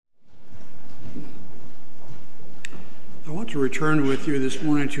to return with you this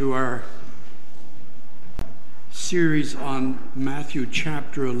morning to our series on Matthew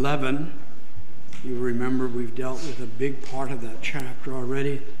chapter 11. You remember we've dealt with a big part of that chapter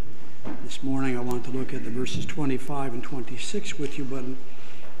already. This morning I want to look at the verses 25 and 26 with you, but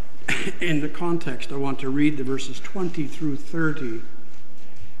in the context I want to read the verses 20 through 30.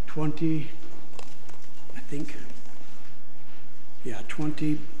 20, I think.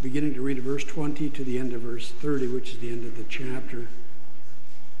 20, beginning to read verse 20 to the end of verse 30, which is the end of the chapter.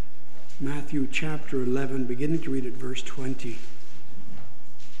 Matthew chapter 11, beginning to read at verse 20.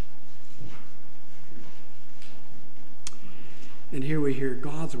 And here we hear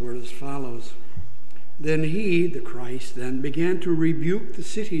God's word as follows. Then he, the Christ, began to rebuke the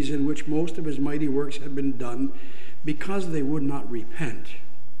cities in which most of his mighty works had been done, because they would not repent.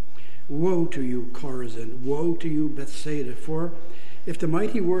 Woe to you, Chorazin! Woe to you, Bethsaida! For if the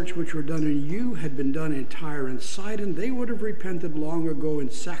mighty works which were done in you had been done in Tyre and Sidon, they would have repented long ago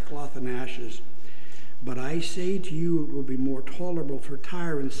in sackcloth and ashes. But I say to you, it will be more tolerable for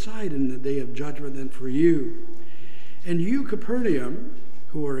Tyre and Sidon in the day of judgment than for you. And you, Capernaum,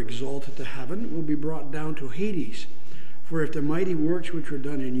 who are exalted to heaven, will be brought down to Hades. For if the mighty works which were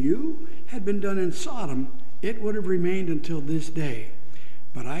done in you had been done in Sodom, it would have remained until this day.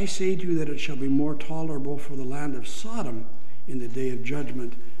 But I say to you that it shall be more tolerable for the land of Sodom in the day of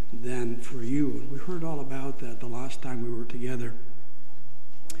judgment than for you. And we heard all about that the last time we were together.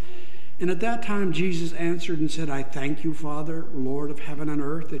 And at that time Jesus answered and said, I thank you, Father, Lord of heaven and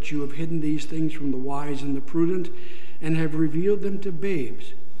earth, that you have hidden these things from the wise and the prudent, and have revealed them to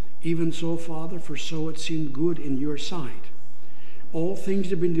babes. Even so, Father, for so it seemed good in your sight. All things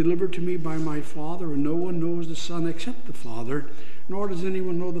have been delivered to me by my Father, and no one knows the Son except the Father, nor does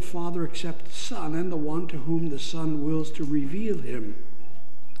anyone know the Father except the Son, and the one to whom the Son wills to reveal him.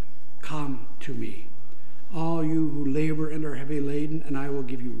 Come to me, all you who labor and are heavy laden, and I will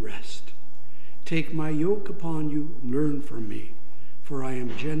give you rest. Take my yoke upon you, learn from me, for I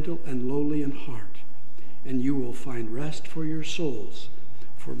am gentle and lowly in heart, and you will find rest for your souls.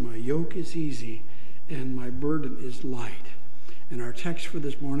 For my yoke is easy, and my burden is light. And our text for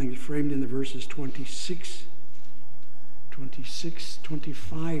this morning is framed in the verses 26,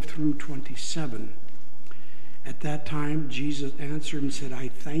 25 through 27. At that time, Jesus answered and said, I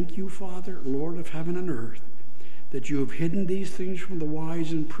thank you, Father, Lord of heaven and earth, that you have hidden these things from the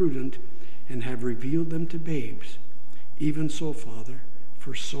wise and prudent and have revealed them to babes. Even so, Father,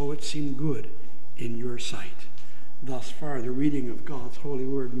 for so it seemed good in your sight. Thus far, the reading of God's holy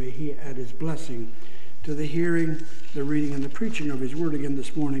word. May he add his blessing to the hearing, the reading, and the preaching of his word again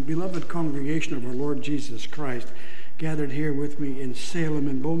this morning. Beloved congregation of our Lord Jesus Christ, gathered here with me in Salem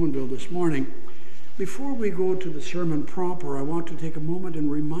and Bowmanville this morning, before we go to the sermon proper, I want to take a moment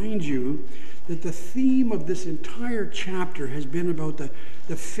and remind you that the theme of this entire chapter has been about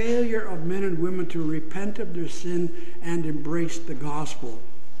the failure of men and women to repent of their sin and embrace the gospel.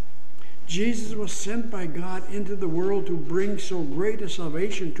 Jesus was sent by God into the world to bring so great a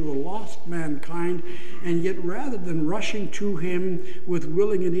salvation to a lost mankind, and yet rather than rushing to him with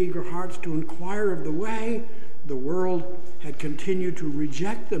willing and eager hearts to inquire of the way, the world had continued to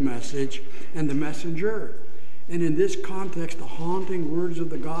reject the message and the messenger. And in this context, the haunting words of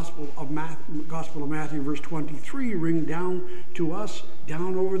the Gospel of Matthew, verse 23, ring down to us,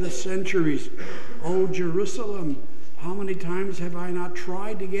 down over the centuries. O Jerusalem, how many times have I not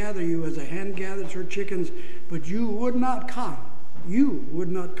tried to gather you as a hen gathers her chickens, but you would not come. You would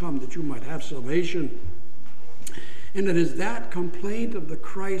not come that you might have salvation. And it is that complaint of the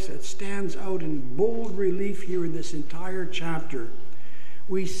Christ that stands out in bold relief here in this entire chapter.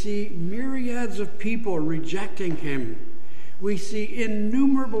 We see myriads of people rejecting him. We see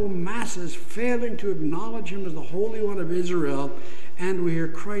innumerable masses failing to acknowledge him as the Holy One of Israel. And we hear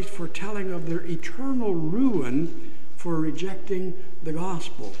Christ foretelling of their eternal ruin for rejecting the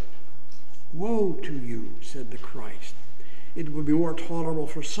gospel. Woe to you, said the Christ. It would be more tolerable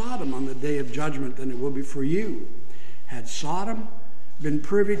for Sodom on the day of judgment than it will be for you. Had Sodom been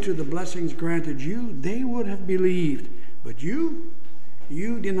privy to the blessings granted you, they would have believed. But you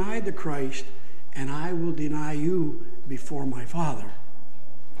denied the Christ, and I will deny you before my Father.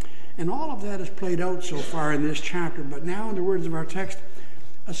 And all of that is played out so far in this chapter, but now in the words of our text,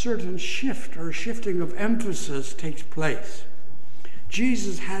 a certain shift or shifting of emphasis takes place.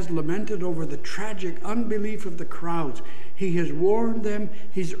 Jesus has lamented over the tragic unbelief of the crowds. He has warned them.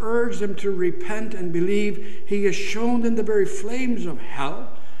 He's urged them to repent and believe. He has shown them the very flames of hell.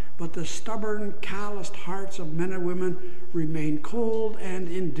 But the stubborn, calloused hearts of men and women remain cold and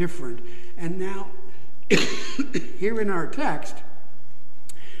indifferent. And now, here in our text,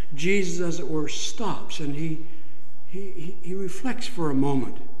 Jesus, as it were, stops, and he he reflects for a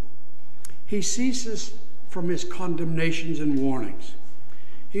moment. He ceases from his condemnations and warnings.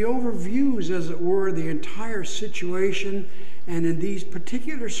 He overviews, as it were, the entire situation, and in these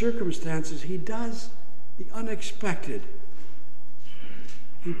particular circumstances, he does the unexpected.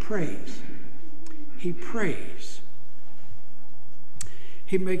 He prays. He prays.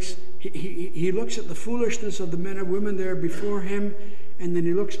 He looks at the foolishness of the men and women there before him, and then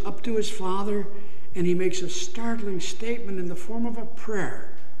he looks up to his Father, and he makes a startling statement in the form of a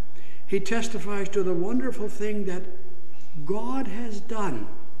prayer. He testifies to the wonderful thing that God has done.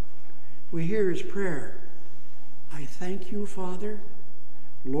 We hear his prayer. I thank you, Father,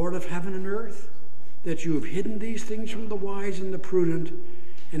 Lord of heaven and earth, that you have hidden these things from the wise and the prudent,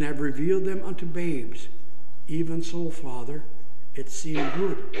 and have revealed them unto babes. Even so, Father, it seemed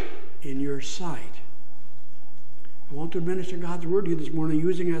good in your sight. I want to administer God's word to you this morning,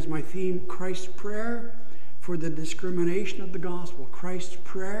 using as my theme Christ's prayer for the discrimination of the gospel. Christ's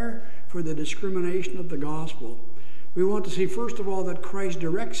prayer for the discrimination of the gospel. We want to see, first of all, that Christ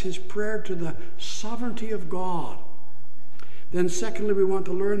directs his prayer to the sovereignty of God. Then secondly, we want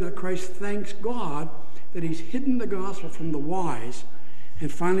to learn that Christ thanks God that he's hidden the gospel from the wise. And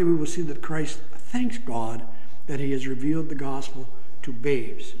finally, we will see that Christ thanks God that he has revealed the gospel to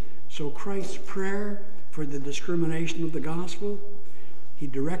babes. So Christ's prayer for the discrimination of the gospel, he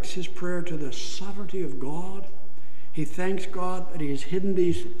directs his prayer to the sovereignty of God. He thanks God that he has hidden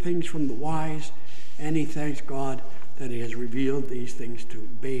these things from the wise, and he thanks God that he has revealed these things to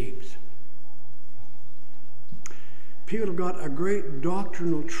babes. People of God, a great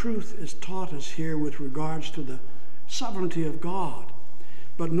doctrinal truth is taught us here with regards to the sovereignty of God.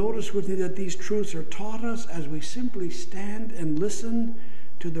 But notice with me that these truths are taught us as we simply stand and listen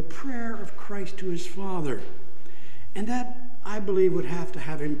to the prayer of Christ to his Father. And that, I believe, would have to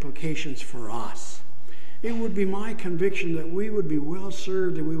have implications for us. It would be my conviction that we would be well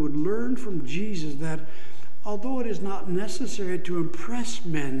served and we would learn from Jesus that although it is not necessary to impress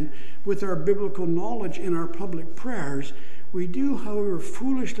men with our biblical knowledge in our public prayers, we do, however,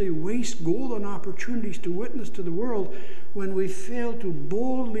 foolishly waste golden opportunities to witness to the world when we fail to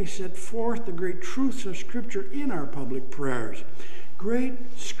boldly set forth the great truths of Scripture in our public prayers.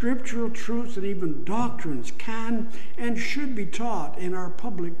 Great scriptural truths and even doctrines can and should be taught in our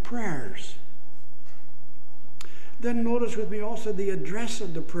public prayers. Then notice with me also the address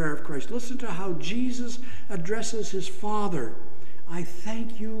of the prayer of Christ. Listen to how Jesus addresses his Father. I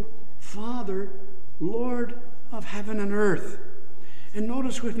thank you, Father, Lord of heaven and earth. And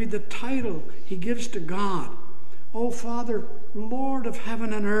notice with me the title he gives to God. Oh, Father, Lord of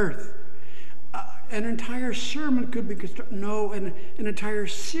heaven and earth. An entire sermon could be an entire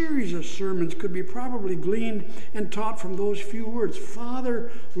series of sermons could be probably gleaned and taught from those few words. Father,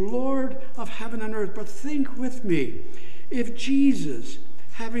 Lord of heaven and earth. But think with me, if Jesus,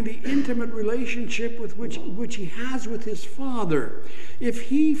 having the intimate relationship with which he has with his Father, if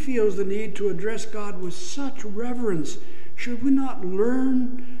he feels the need to address God with such reverence, should we not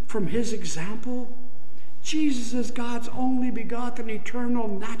learn from his example? Jesus is God's only begotten, eternal,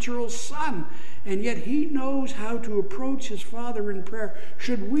 natural Son, and yet he knows how to approach his Father in prayer.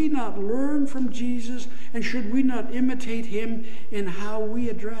 Should we not learn from Jesus, and should we not imitate him in how we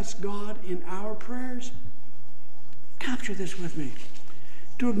address God in our prayers? Capture this with me.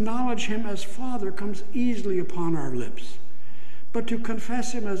 To acknowledge him as Father comes easily upon our lips, but to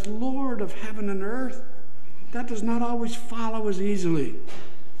confess him as Lord of heaven and earth, that does not always follow as easily.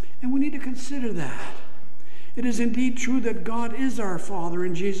 And we need to consider that. It is indeed true that God is our Father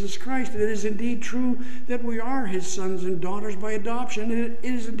in Jesus Christ. It is indeed true that we are his sons and daughters by adoption. It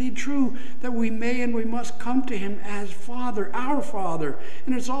is indeed true that we may and we must come to him as Father, our Father.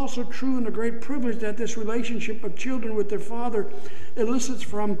 And it's also true and a great privilege that this relationship of children with their Father elicits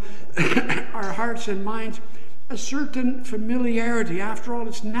from our hearts and minds a certain familiarity. After all,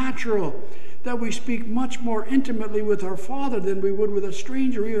 it's natural that we speak much more intimately with our Father than we would with a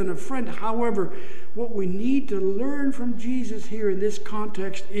stranger, even a friend. However, what we need to learn from Jesus here in this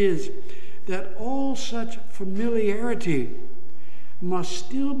context is that all such familiarity must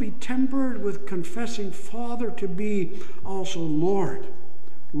still be tempered with confessing Father to be also Lord,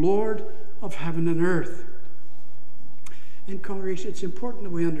 Lord of heaven and earth. And congregation, it's important that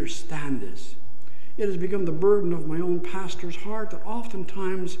we understand this. It has become the burden of my own pastor's heart that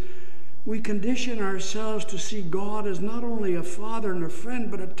oftentimes we condition ourselves to see God as not only a father and a friend,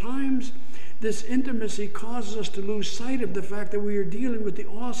 but at times this intimacy causes us to lose sight of the fact that we are dealing with the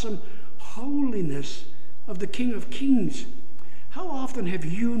awesome holiness of the King of Kings. How often have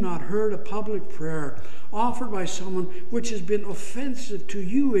you not heard a public prayer offered by someone which has been offensive to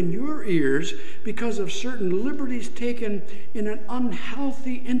you in your ears because of certain liberties taken in an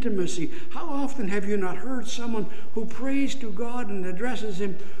unhealthy intimacy? How often have you not heard someone who prays to God and addresses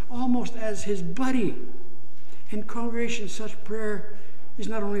him almost as his buddy? In congregation, such prayer is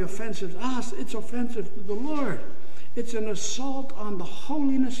not only offensive to us, it's offensive to the Lord. It's an assault on the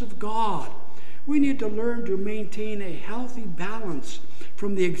holiness of God. We need to learn to maintain a healthy balance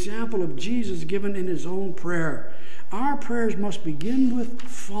from the example of Jesus given in his own prayer. Our prayers must begin with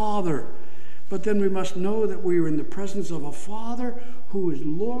Father, but then we must know that we are in the presence of a Father who is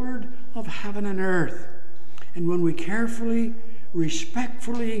Lord of heaven and earth. And when we carefully,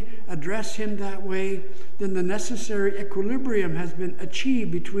 respectfully address him that way, then the necessary equilibrium has been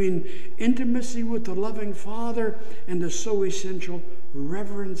achieved between intimacy with the loving Father and the so essential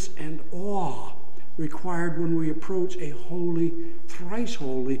reverence and awe required when we approach a holy, thrice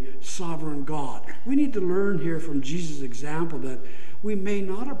holy, sovereign God. We need to learn here from Jesus' example that we may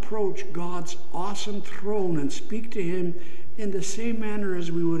not approach God's awesome throne and speak to him in the same manner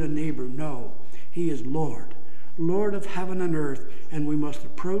as we would a neighbor. No, he is Lord, Lord of heaven and earth, and we must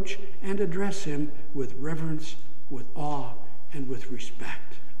approach and address him with reverence, with awe, and with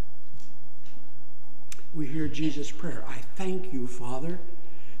respect. We hear Jesus' prayer. I thank you, Father,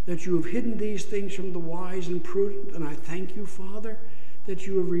 that you have hidden these things from the wise and prudent, and I thank you, Father, that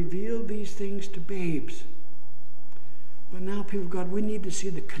you have revealed these things to babes. But now, people of God, we need to see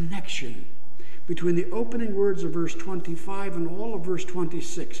the connection between the opening words of verse 25 and all of verse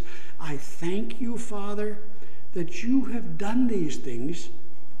 26. I thank you, Father, that you have done these things,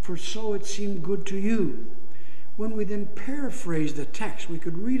 for so it seemed good to you. When we then paraphrase the text, we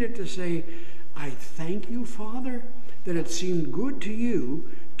could read it to say, I thank you, Father, that it seemed good to you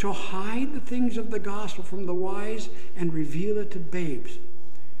to hide the things of the gospel from the wise and reveal it to babes.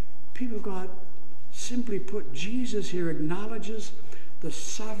 People of God, simply put, Jesus here acknowledges the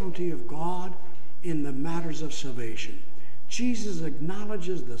sovereignty of God in the matters of salvation. Jesus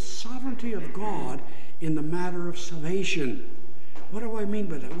acknowledges the sovereignty of God in the matter of salvation. What do I mean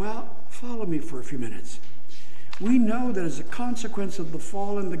by that? Well, follow me for a few minutes. We know that as a consequence of the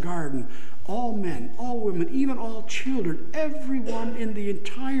fall in the garden, all men, all women, even all children, everyone in the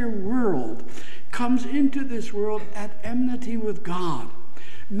entire world comes into this world at enmity with God.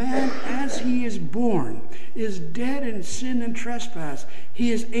 Man, as he is born, is dead in sin and trespass.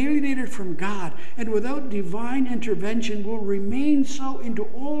 He is alienated from God, and without divine intervention will remain so into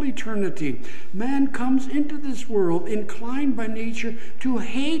all eternity. Man comes into this world inclined by nature to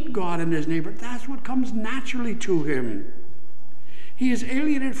hate God and his neighbor. That's what comes naturally to him. He is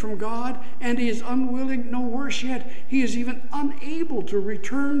alienated from God, and he is unwilling, no worse yet, he is even unable to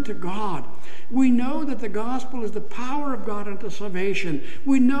return to God. We know that the gospel is the power of God unto salvation.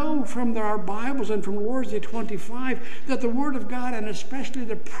 We know from our Bibles and from Lord's Day 25 that the Word of God, and especially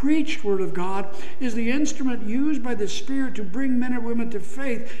the preached Word of God, is the instrument used by the Spirit to bring men and women to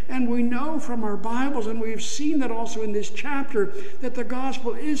faith. And we know from our Bibles, and we've seen that also in this chapter, that the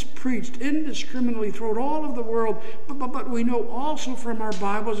gospel is preached indiscriminately throughout all of the world. But we know also from our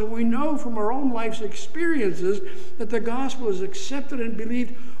Bibles, and we know from our own life's experiences, that the gospel is accepted and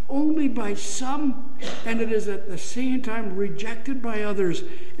believed only by some, and it is at the same time rejected by others.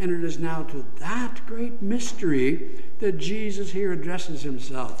 And it is now to that great mystery that Jesus here addresses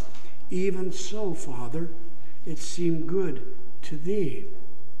himself. Even so, Father, it seemed good to thee.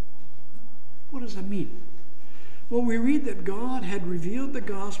 What does that mean? Well, we read that God had revealed the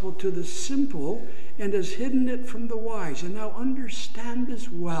gospel to the simple and has hidden it from the wise. And now understand this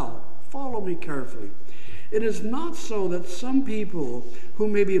well. Follow me carefully. It is not so that some people who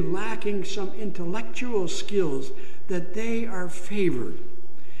may be lacking some intellectual skills, that they are favored.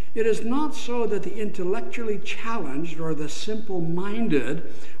 It is not so that the intellectually challenged or the simple-minded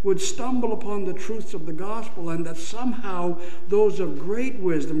would stumble upon the truths of the gospel, and that somehow those of great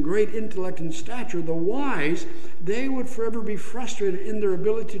wisdom, great intellect and stature, the wise, they would forever be frustrated in their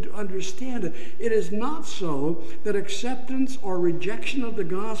ability to understand it. It is not so that acceptance or rejection of the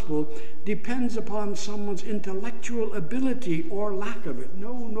gospel depends upon someone's intellectual ability or lack of it.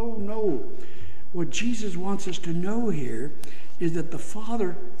 No, no, no. What Jesus wants us to know here is that the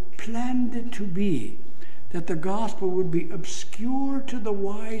Father planned it to be that the gospel would be obscure to the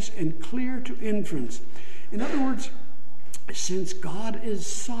wise and clear to infants. In other words, since God is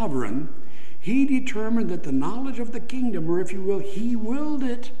sovereign, he determined that the knowledge of the kingdom, or if you will, he willed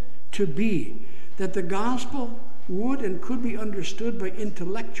it to be, that the gospel would and could be understood by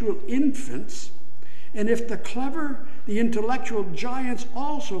intellectual infants. And if the clever, the intellectual giants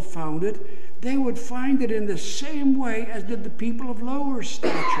also found it, they would find it in the same way as did the people of lower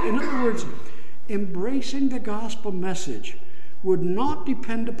stature. In other words, embracing the gospel message would not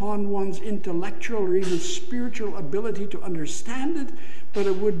depend upon one's intellectual or even spiritual ability to understand it, but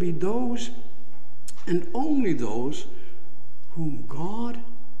it would be those and only those whom God,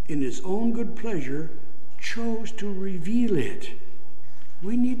 in his own good pleasure, chose to reveal it.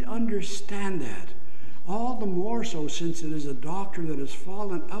 We need to understand that. All the more so since it is a doctrine that has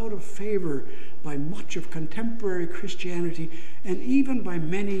fallen out of favor by much of contemporary Christianity and even by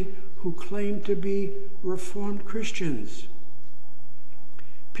many who claim to be Reformed Christians.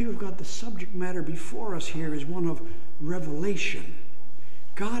 People have got the subject matter before us here is one of revelation.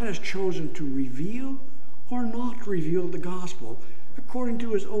 God has chosen to reveal or not reveal the gospel according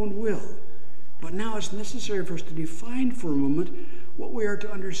to his own will. But now it's necessary for us to define for a moment what we are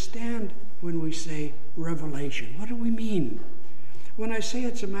to understand when we say revelation. What do we mean? When I say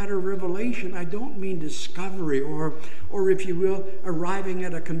it's a matter of revelation, I don't mean discovery or if you will, arriving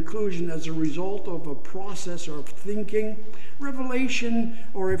at a conclusion as a result of a process of thinking. Revelation,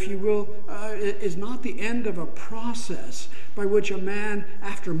 or if you will, is not the end of a process by which a man,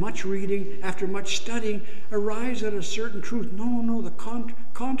 after much reading, after much studying, arrives at a certain truth. No, the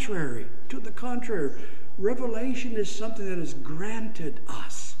contrary. To the contrary. Revelation is something that is granted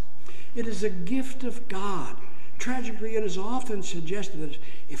us. It is a gift of God. Tragically, it is often suggested that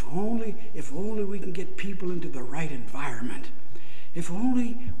if only we can get people into the right environment, if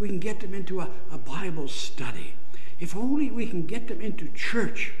only we can get them into a Bible study, if only we can get them into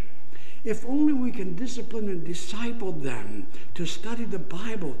church, if only we can discipline and disciple them to study the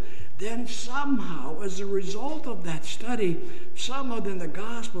Bible, then somehow, as a result of that study, somehow then the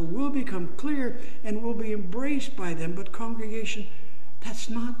gospel will become clear and will be embraced by them. But congregation, that's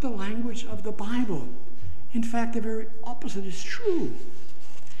not the language of the Bible. In fact, the very opposite is true.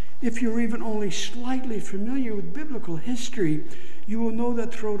 If you're even only slightly familiar with biblical history, you will know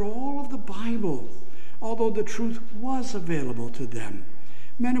that throughout all of the Bible, although the truth was available to them,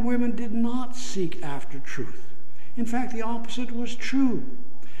 men and women did not seek after truth. In fact, the opposite was true.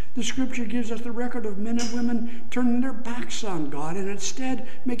 The scripture gives us the record of men and women turning their backs on God and instead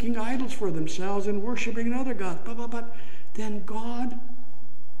making idols for themselves and worshiping another God. But then God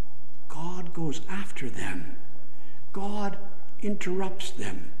goes after them. God interrupts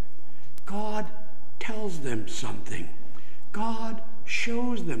them. God tells them something. God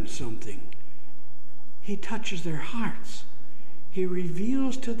shows them something. He touches their hearts. He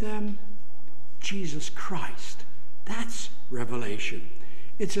reveals to them Jesus Christ. That's revelation.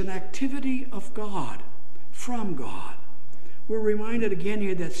 It's an activity of God, from God. We're reminded again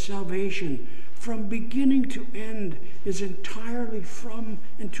here that salvation, from beginning to end, is entirely from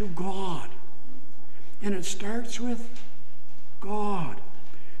and to God. And it starts with God.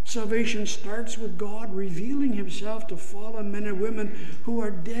 Salvation starts with God revealing himself to fallen men and women who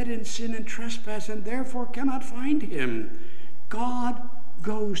are dead in sin and trespass and therefore cannot find him. God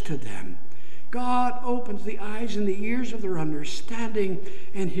goes to them. God opens the eyes and the ears of their understanding,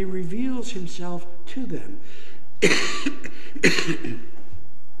 and he reveals himself to them.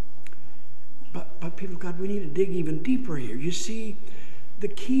 But people of God, we need to dig even deeper here. You see, the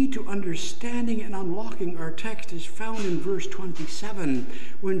key to understanding and unlocking our text is found in verse 27,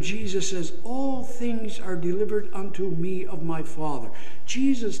 when Jesus says, "All things are delivered unto me of my Father."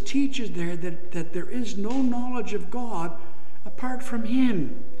 Jesus teaches there that there is no knowledge of God apart from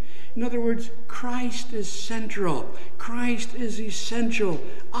him. In other words, Christ is central. Christ is essential.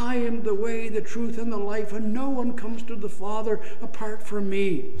 I am the way, the truth, and the life, and no one comes to the Father apart from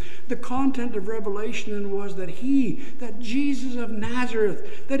me. The content of Revelation was that Jesus of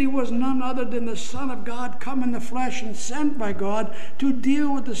Nazareth, that he was none other than the Son of God come in the flesh and sent by God to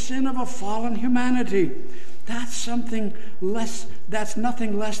deal with the sin of a fallen humanity. That's something less, that's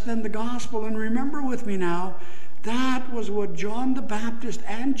nothing less than the gospel. And remember with me now, that was what John the Baptist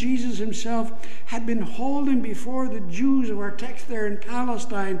and Jesus himself had been holding before the Jews of our text there in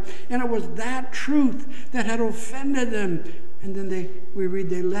Palestine. And it was that truth that had offended them. And then we read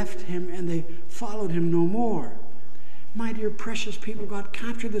they left him and they followed him no more. My dear precious people, God,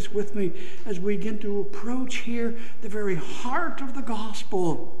 capture this with me as we begin to approach here the very heart of the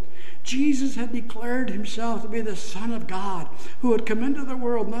gospel. Jesus had declared himself to be the Son of God, who had come into the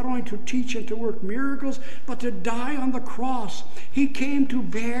world not only to teach and to work miracles, but to die on the cross. He came to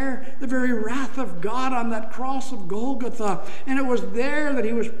bear the very wrath of God on that cross of Golgotha, and it was there that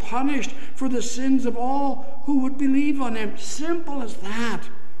he was punished for the sins of all who would believe on him. Simple as that.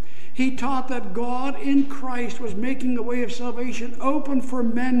 He taught that God in Christ was making the way of salvation open for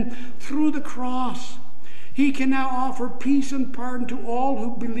men through the cross. He can now offer peace and pardon to all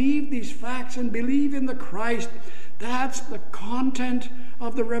who believe these facts and believe in the Christ. That's the content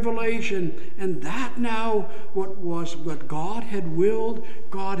of the revelation. And that now what God had willed,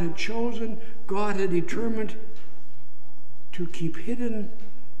 God had chosen, God had determined to keep hidden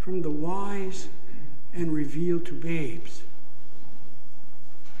from the wise and revealed to babes.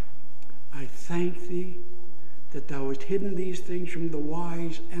 I thank thee that thou hast hidden these things from the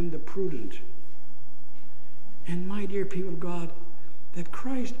wise and the prudent. And my dear people of God, that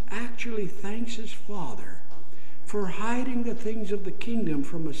Christ actually thanks his Father for hiding the things of the kingdom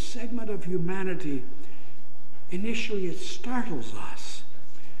from a segment of humanity. Initially it startles us.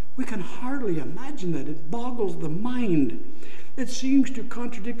 We can hardly imagine that. It boggles the mind. It seems to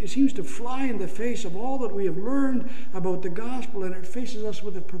contradict, it seems to fly in the face of all that we have learned about the gospel, and it faces us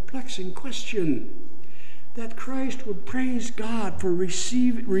with a perplexing question. That Christ would praise God for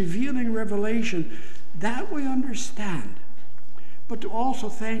revealing revelation, that we understand. But to also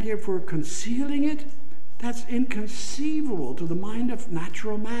thank him for concealing it, that's inconceivable to the mind of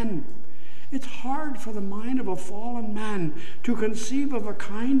natural man. It's hard for the mind of a fallen man to conceive of a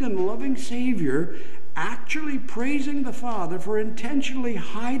kind and loving Savior actually praising the Father for intentionally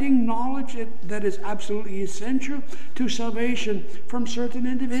hiding knowledge that is absolutely essential to salvation from certain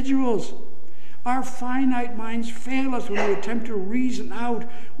individuals. Our finite minds fail us when we attempt to reason out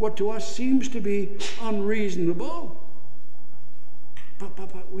what to us seems to be unreasonable.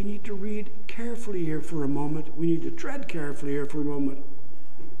 But we need to read carefully here for a moment. We need to tread carefully here for a moment.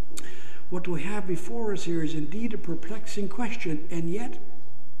 What we have before us here is indeed a perplexing question, and yet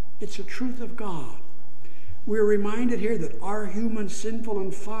it's the truth of God. We're reminded here that our human, sinful,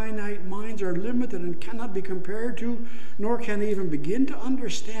 and finite minds are limited and cannot be compared to, nor can even begin to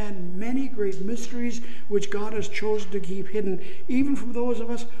understand many great mysteries which God has chosen to keep hidden, even from those of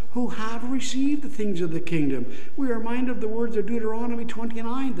us who have received the things of the kingdom. We are reminded of the words of Deuteronomy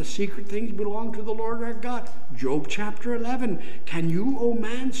 29, the secret things belong to the Lord our God. Job chapter 11, can you, O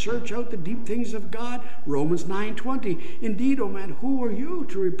man, search out the deep things of God? Romans 9:20, indeed, O man, who are you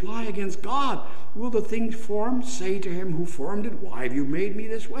to reply against God? Will the things formed say to him who formed it, why have you made me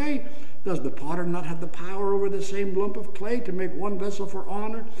this way? Does the potter not have the power over the same lump of clay to make one vessel for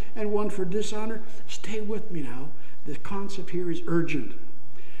honor and one for dishonor? Stay with me now. The concept here is urgent.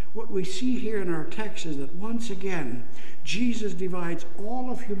 What we see here in our text is that once again, Jesus divides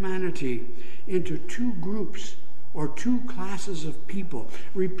all of humanity into two groups or two classes of people.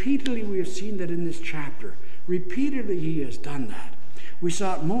 Repeatedly we have seen that in this chapter. Repeatedly he has done that. We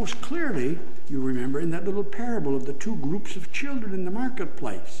saw it most clearly, you remember, in that little parable of the two groups of children in the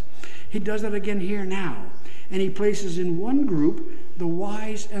marketplace. He does that again here now. And he places in one group the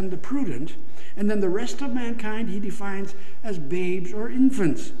wise and the prudent, and then the rest of mankind he defines as babes or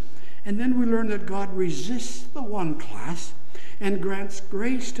infants. And then we learn that God resists the one class and grants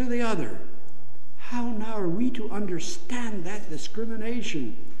grace to the other. How now are we to understand that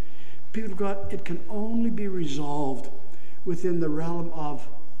discrimination? People of God, it can only be resolved within the realm of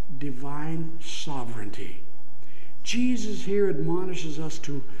divine sovereignty. Jesus here admonishes us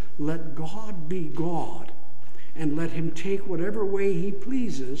to let God be God and let him take whatever way he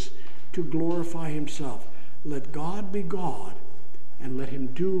pleases to glorify himself. Let God be God and let him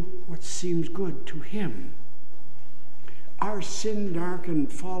do what seems good to him. Our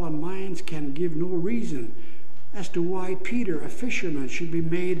sin-darkened, fallen minds can give no reason as to why Peter, a fisherman, should be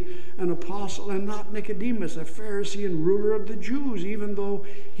made an apostle and not Nicodemus, a Pharisee and ruler of the Jews, even though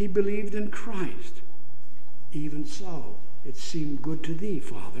he believed in Christ. Even so, it seemed good to thee,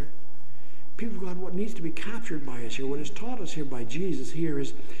 Father. People of God, what needs to be captured by us here, what is taught us here by Jesus here,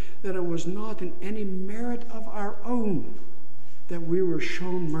 is that it was not in any merit of our own that we were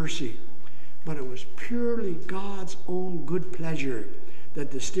shown mercy, but it was purely God's own good pleasure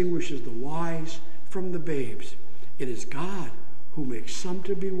that distinguishes the wise from the babes. It is God who makes some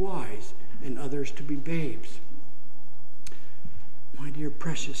to be wise and others to be babes. My dear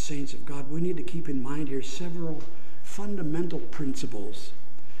precious saints of God, we need to keep in mind here several fundamental principles.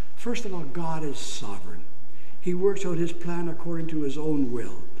 First of all, God is sovereign. He works out his plan according to his own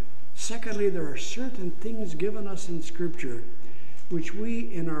will. Secondly, there are certain things given us in Scripture which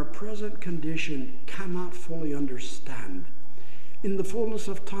we in our present condition cannot fully understand. In the fullness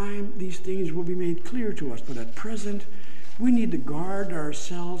of time, these things will be made clear to us, but at present, we need to guard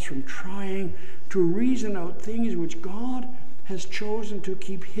ourselves from trying to reason out things which God has chosen to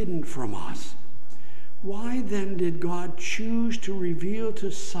keep hidden from us. Why then did God choose to reveal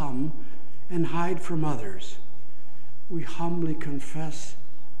to some and hide from others? We humbly confess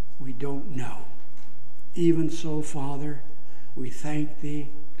we don't know. Even so, Father, we thank thee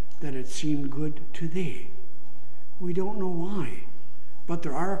that it seemed good to thee. We don't know why. But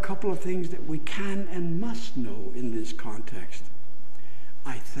there are a couple of things that we can and must know in this context.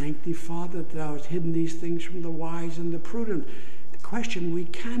 I thank thee, Father, that thou hast hidden these things from the wise and the prudent. The question we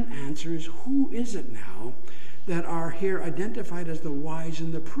can answer is, who is it now that are here identified as the wise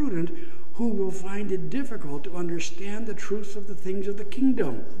and the prudent who will find it difficult to understand the truth of the things of the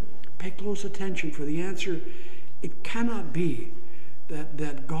kingdom? Pay close attention, for the answer, it cannot be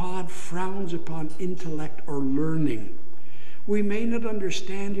that God frowns upon intellect or learning. We may not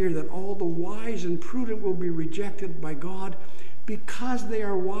understand here that all the wise and prudent will be rejected by God because they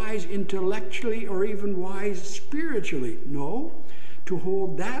are wise intellectually or even wise spiritually. No, to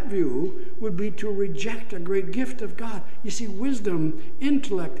hold that view would be to reject a great gift of God. You see, wisdom,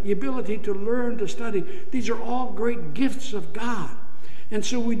 intellect, the ability to learn, to study, these are all great gifts of God. And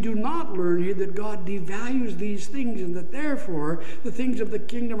so we do not learn here that God devalues these things and that therefore the things of the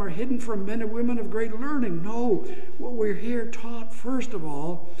kingdom are hidden from men and women of great learning. No, what we're here taught first of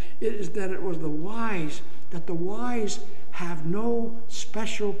all is that it was the wise, that the wise have no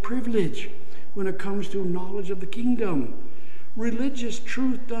special privilege when it comes to knowledge of the kingdom. Religious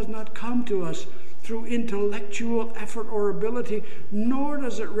truth does not come to us through intellectual effort or ability, nor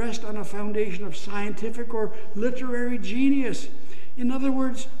does it rest on a foundation of scientific or literary genius. In other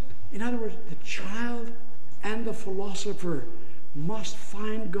words, the child and the philosopher must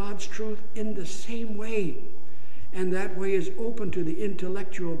find God's truth in the same way. And that way is open to the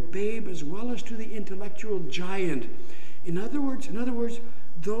intellectual babe as well as to the intellectual giant. In other words,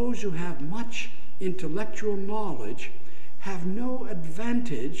 those who have much intellectual knowledge have no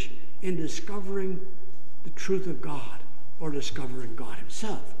advantage in discovering the truth of God or discovering God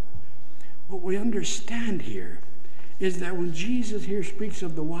himself. What we understand here is that when Jesus here speaks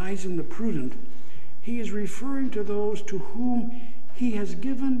of the wise and the prudent, he is referring to those to whom he has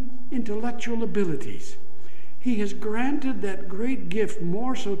given intellectual abilities. He has granted that great gift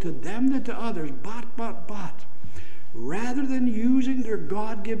more so to them than to others, but, rather than using their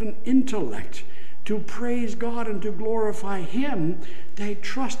God-given intellect to praise God and to glorify him, they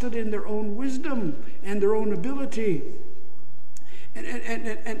trusted in their own wisdom and their own ability.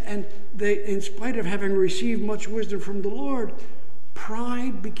 And they, in spite of having received much wisdom from the Lord,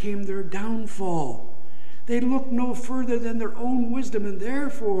 pride became their downfall. They looked no further than their own wisdom, and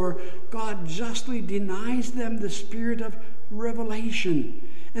therefore God justly denies them the spirit of revelation.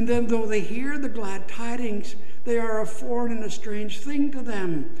 And then though they hear the glad tidings, they are a foreign and a strange thing to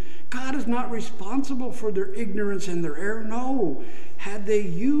them. God is not responsible for their ignorance and their error. No. Had they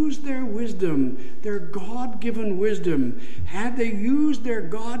used their wisdom, their God-given wisdom, had they used their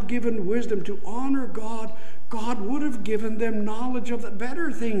God-given wisdom to honor God, God would have given them knowledge of the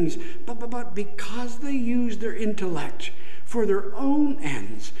better things. But because they used their intellect for their own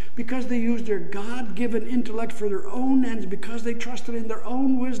ends, because they used their God-given intellect for their own ends, because they trusted in their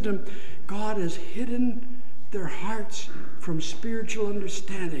own wisdom, God has hidden their hearts from spiritual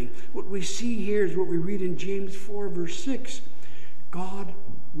understanding. What we see here is what we read in James 4, verse 6. God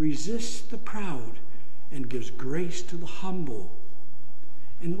resists the proud and gives grace to the humble.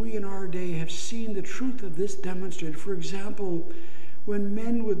 And we in our day have seen the truth of this demonstrated. For example, when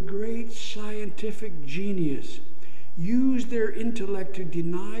men with great scientific genius use their intellect to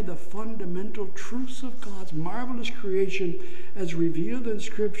deny the fundamental truths of God's marvelous creation as revealed in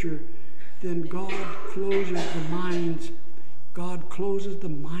Scripture, then God closes the minds. God closes the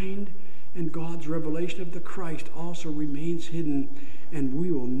mind, and God's revelation of the Christ also remains hidden, and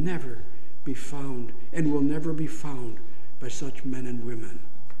we will never be found, and will never be found by such men and women.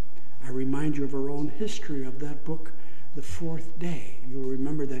 I remind you of our own history of that book, The Fourth Day. You'll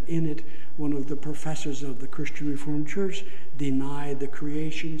remember that in it, one of the professors of the Christian Reformed Church denied the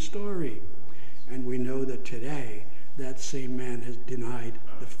creation story. And we know that today, that same man has denied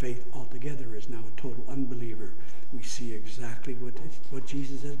the faith altogether, is now a total unbeliever. We see exactly what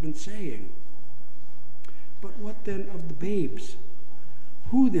Jesus has been saying. But what then of the babes?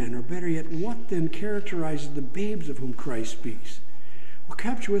 Who then, or better yet, what then characterizes the babes of whom Christ speaks? Well,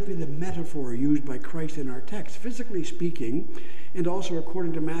 capture with me the metaphor used by Christ in our text. Physically speaking, and also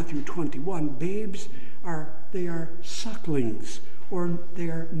according to Matthew 21, babes are sucklings, or they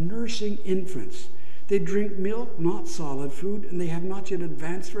are nursing infants. They drink milk, not solid food, and they have not yet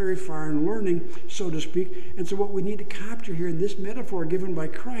advanced very far in learning, so to speak. And so what we need to capture here in this metaphor given by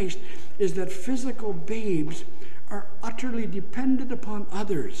Christ is that physical babes are utterly dependent upon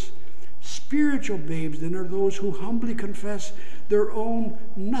others. Spiritual babes, then, are those who humbly confess their own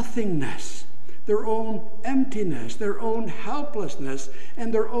nothingness, their own emptiness, their own helplessness,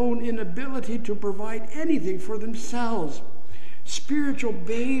 and their own inability to provide anything for themselves. Spiritual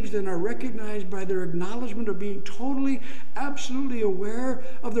babes then are recognized by their acknowledgement of being totally, absolutely aware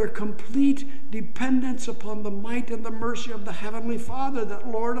of their complete dependence upon the might and the mercy of the Heavenly Father, that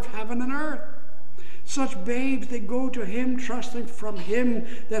Lord of heaven and earth. Such babes, they go to Him, trusting from Him,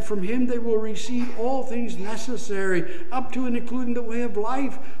 that from Him they will receive all things necessary, up to and including the way of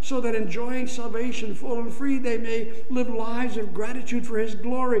life, so that enjoying salvation full and free, they may live lives of gratitude for His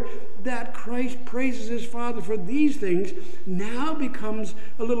glory. That Christ praises His Father for these things now becomes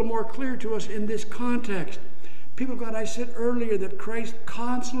a little more clear to us in this context. People of God, I said earlier that Christ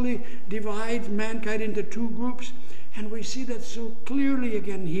constantly divides mankind into two groups, and we see that so clearly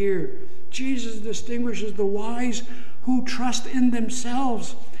again here. Jesus distinguishes the wise who trust in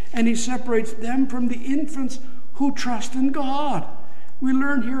themselves, and He separates them from the infants who trust in God. We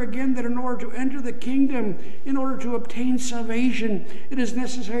learn here again that in order to enter the kingdom, in order to obtain salvation, it is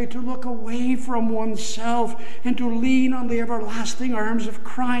necessary to look away from oneself and to lean on the everlasting arms of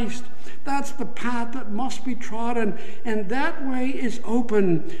Christ. That's the path that must be trodden, and that way is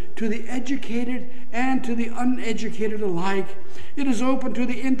open to the educated and to the uneducated alike. It is open to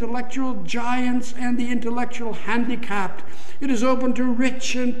the intellectual giants and the intellectual handicapped. It is open to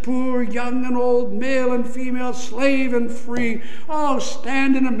rich and poor, young and old, male and female, slave and free. Oh,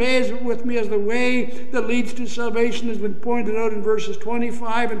 stand in amazement with me as the way that leads to salvation has been pointed out in verses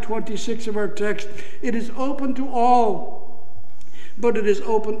 25 and 26 of our text. It is open to all, but it is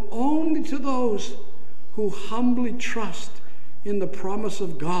open only to those who humbly trust in the promise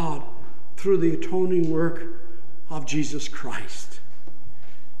of God through the atoning work of Jesus Christ.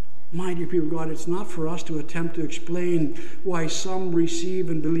 My dear people of God, it's not for us to attempt to explain why some receive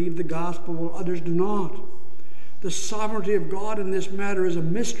and believe the gospel while others do not. The sovereignty of God in this matter is a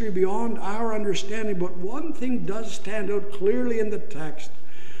mystery beyond our understanding, but one thing does stand out clearly in the text.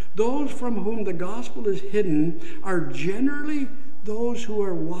 Those from whom the gospel is hidden are generally those who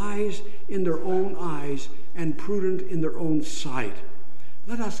are wise in their own eyes and prudent in their own sight.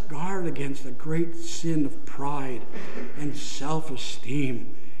 Let us guard against the great sin of pride and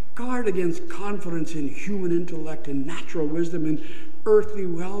self-esteem. Guard against confidence in human intellect and natural wisdom and earthly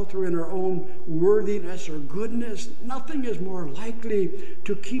wealth or in our own worthiness or goodness. Nothing is more likely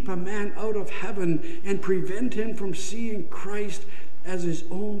to keep a man out of heaven and prevent him from seeing Christ as his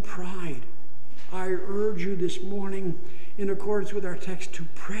own pride. I urge you this morning, in accordance with our text, to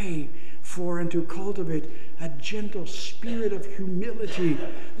pray for and to cultivate a gentle spirit of humility.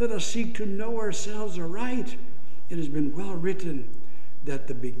 Let us seek to know ourselves aright. It has been well written that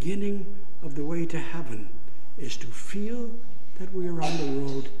the beginning of the way to heaven is to feel that we are on the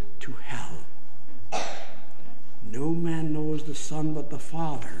road to hell. No man knows the Son but the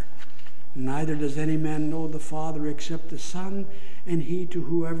Father. Neither does any man know the Father except the Son, and he to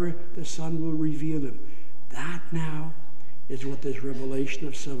whoever the Son will reveal him. That now is what this revelation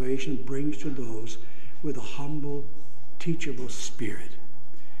of salvation brings to those with a humble, teachable spirit.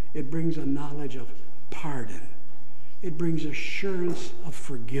 It brings a knowledge of pardon. It brings assurance of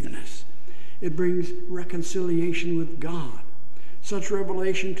forgiveness. It brings reconciliation with God. Such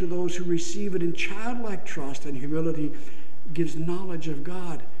revelation to those who receive it in childlike trust and humility gives knowledge of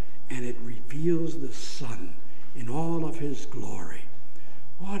God, and it reveals the Son in all of His glory.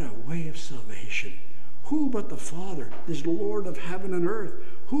 What a way of salvation! Who but the Father, this Lord of heaven and earth,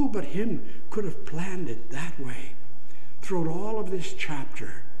 who but Him could have planned it that way? Throughout all of this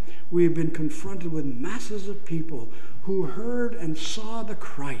chapter, we have been confronted with masses of people who heard and saw the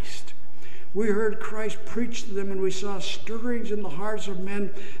Christ. We heard Christ preach to them, and we saw stirrings in the hearts of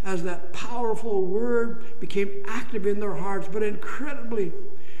men as that powerful word became active in their hearts. But incredibly,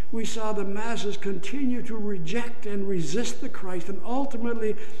 we saw the masses continue to reject and resist the Christ, and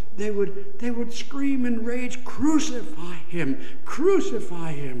ultimately they would scream in rage, "Crucify Him!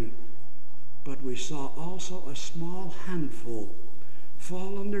 Crucify Him!" But we saw also a small handful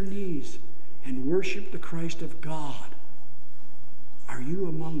fall on their knees and worship the Christ of God. Are you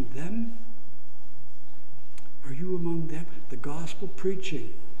among them? Are you among them? The gospel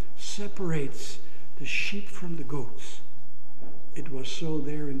preaching separates the sheep from the goats. It was so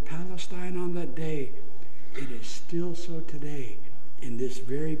there in Palestine on that day. It is still so today in this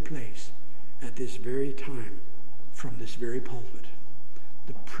very place, at this very time, from this very pulpit.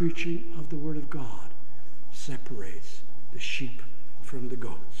 The preaching of the Word of God separates the sheep from the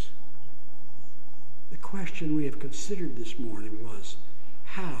goats. The question we have considered this morning was,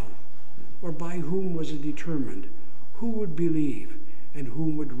 how or by whom was it determined who would believe and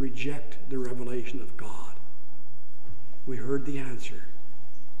whom would reject the revelation of God? We heard the answer.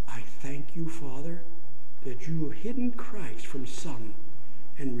 I thank you, Father, that you have hidden Christ from some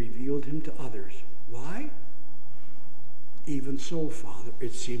and revealed him to others. Why? Even so, Father,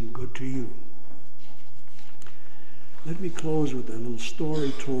 it seemed good to you. Let me close with a little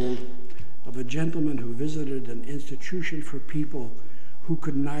story told of a gentleman who visited an institution for people who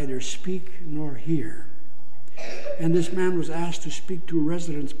could neither speak nor hear. And this man was asked to speak to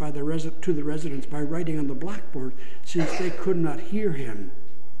the residents by writing on the blackboard, since they could not hear him.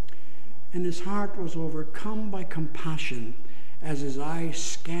 And his heart was overcome by compassion as his eyes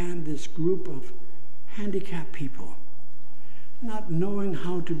scanned this group of handicapped people. Not knowing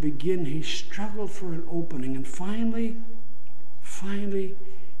how to begin, he struggled for an opening, and finally,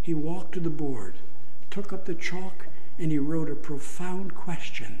 he walked to the board, took up the chalk, and he wrote a profound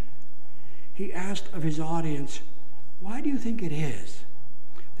question. He asked of his audience, "Why do you think it is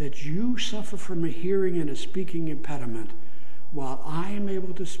that you suffer from a hearing and a speaking impediment, while I am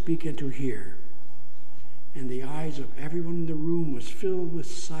able to speak and to hear?" And the eyes of everyone in the room was filled with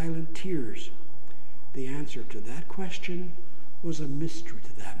silent tears. The answer to that question was a mystery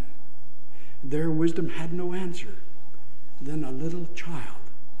to them. Their wisdom had no answer. Then a little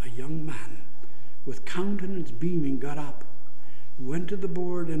child, a young man, with countenance beaming, got up, went to the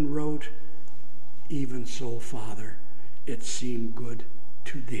board, and wrote, "Even so, Father, it seemed good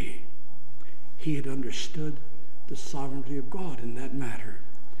to thee." He had understood the sovereignty of God in that matter.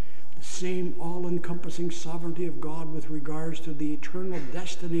 The same all-encompassing sovereignty of God with regards to the eternal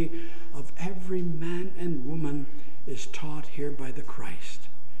destiny of every man and woman is taught here by the Christ.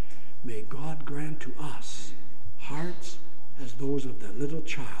 May God grant to us hearts as those of that little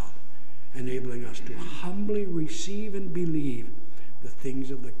child, enabling us to humbly receive and believe the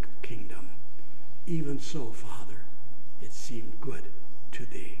things of the kingdom. Even so, Father, it seemed good to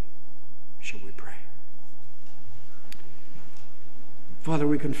thee. Shall we pray? Father,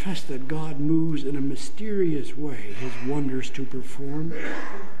 we confess that God moves in a mysterious way his wonders to perform.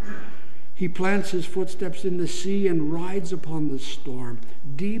 He plants his footsteps in the sea and rides upon the storm.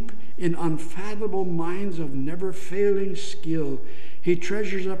 Deep in unfathomable minds of never-failing skill, he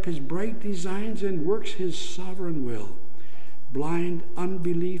treasures up his bright designs and works his sovereign will. Blind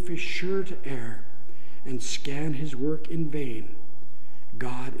unbelief is sure to err and scan his work in vain.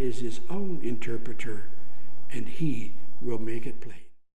 God is his own interpreter, and he will make it plain.